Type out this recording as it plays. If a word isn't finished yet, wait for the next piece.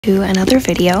To another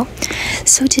video.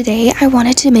 So today I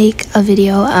wanted to make a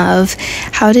video of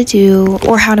how to do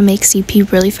or how to make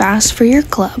CP really fast for your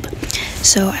club.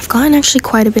 So I've gotten actually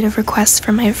quite a bit of requests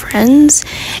from my friends,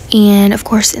 and of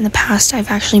course in the past I've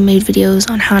actually made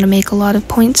videos on how to make a lot of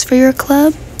points for your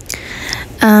club.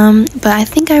 But I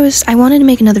think I wanted to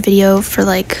make another video for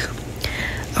like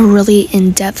a really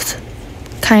in-depth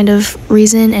kind of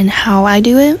reason and how I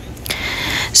do it.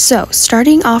 So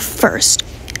starting off first,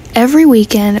 every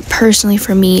weekend, personally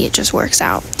for me, it just works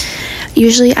out.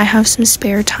 Usually I have some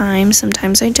spare time,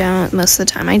 sometimes I don't, most of the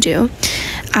time I do.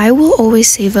 I will always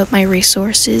save up my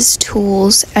resources,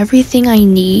 tools, everything I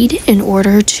need in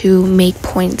order to make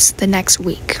points the next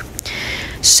week.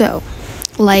 So,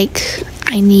 like,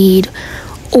 I need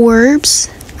orbs,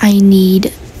 I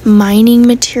need mining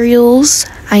materials,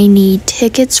 I need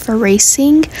tickets for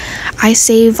racing. I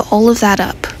save all of that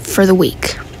up for the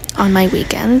week on my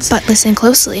weekends. But listen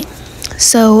closely.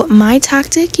 So my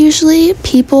tactic, usually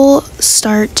people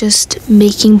start just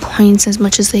making points as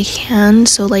much as they can,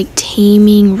 so like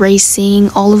taming, racing,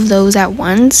 all of those at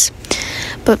once.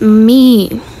 But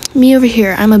me over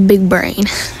here, I'm a big brain.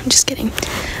 I'm just kidding.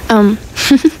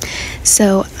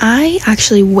 So I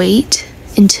actually wait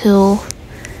until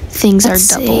things are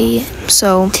double.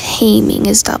 So taming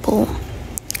is double.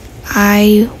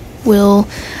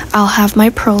 I'll have my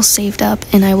pearls saved up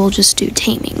and I will just do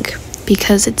taming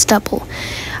because it's double.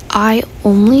 I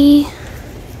only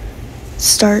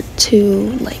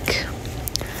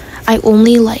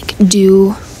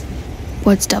do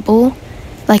what's double.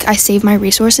 Like, I save my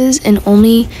resources and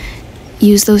only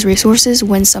use those resources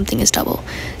when something is double.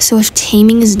 So if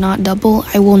taming is not double,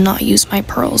 I will not use my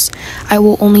pearls. I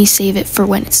will only save it for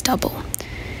when it's double.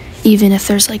 Even if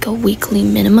there's like a weekly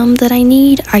minimum that I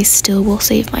need, I still will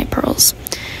save my pearls.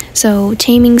 So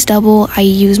taming's double, I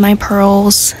use my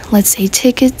pearls. Let's say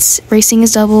tickets, racing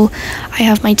is double, I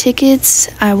have my tickets,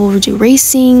 I will do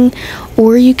racing,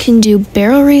 or you can do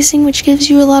barrel racing, which gives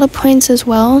you a lot of points as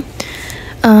well.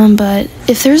 But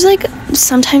if there's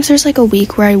sometimes there's a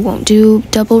week where I won't do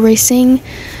double racing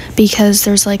because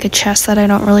there's a chest that I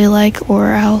don't really like,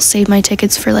 or I'll save my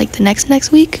tickets for the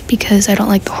next week because I don't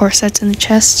like the horse that's in the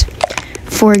chest.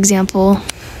 For example,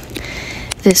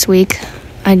 this week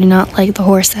I do not like the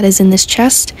horse that is in this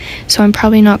chest, so I'm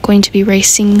probably not going to be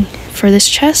racing for this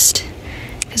chest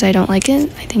because I don't like it.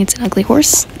 I think it's an ugly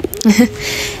horse.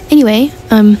 Anyway,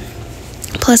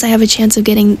 plus I have a chance of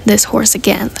getting this horse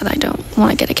again that I don't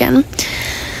want to get again.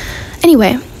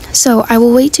 Anyway, so I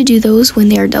will wait to do those when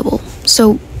they are double.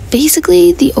 So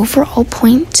basically the overall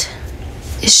point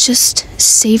is just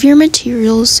save your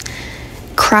materials,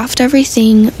 craft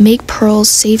everything, make pearls,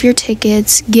 save your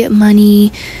tickets, get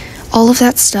money, all of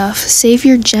that stuff, save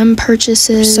your gem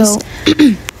purchases.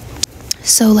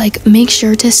 So make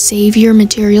sure to save your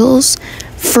materials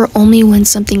for only when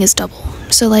something is double.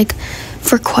 So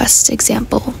for quests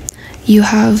example, you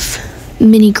have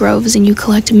mini groves and you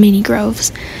collect mini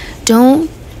groves. Don't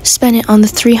spend it on the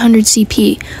 300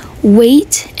 CP.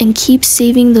 Wait and keep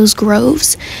saving those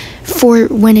groves for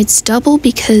when it's double,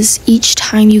 because each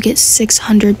time you get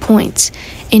 600 points,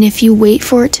 and if you wait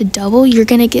for it to double, you're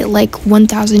gonna get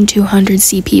 1200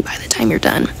 CP by the time you're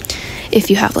done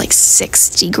if you have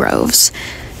 60 groves.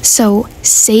 So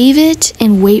save it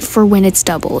and wait for when it's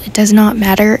double. It does not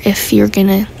matter if you're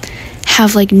gonna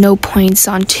have no points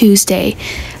on Tuesday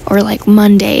or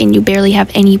Monday and you barely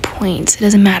have any points. It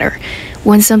doesn't matter.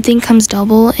 When something comes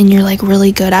double and you're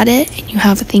really good at it and you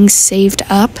have things saved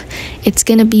up, it's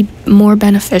gonna be more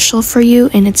beneficial for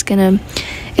you, and it's gonna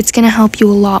help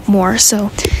you a lot more. So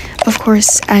of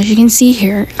course, as you can see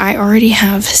here, I already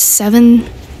have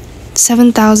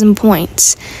 7,000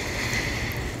 points,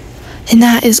 and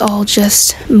that is all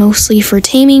just mostly for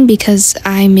taming because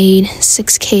I made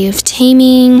 6k of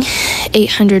taming,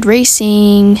 800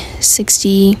 racing,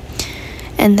 60,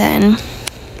 and then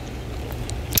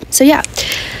so yeah,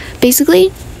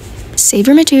 basically save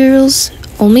your materials,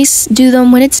 only do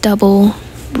them when it's double,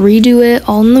 redo it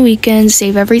all on the weekend,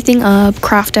 save everything up,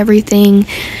 craft everything,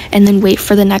 and then wait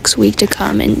for the next week to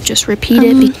come and just repeat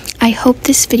it. I hope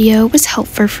this video was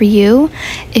helpful for you.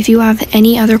 If you have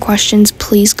any other questions,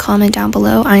 please comment down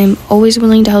below. I am always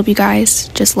willing to help you guys.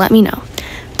 Just let me know.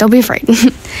 Don't be afraid.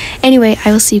 Anyway,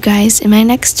 I will see you guys in my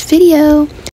next video.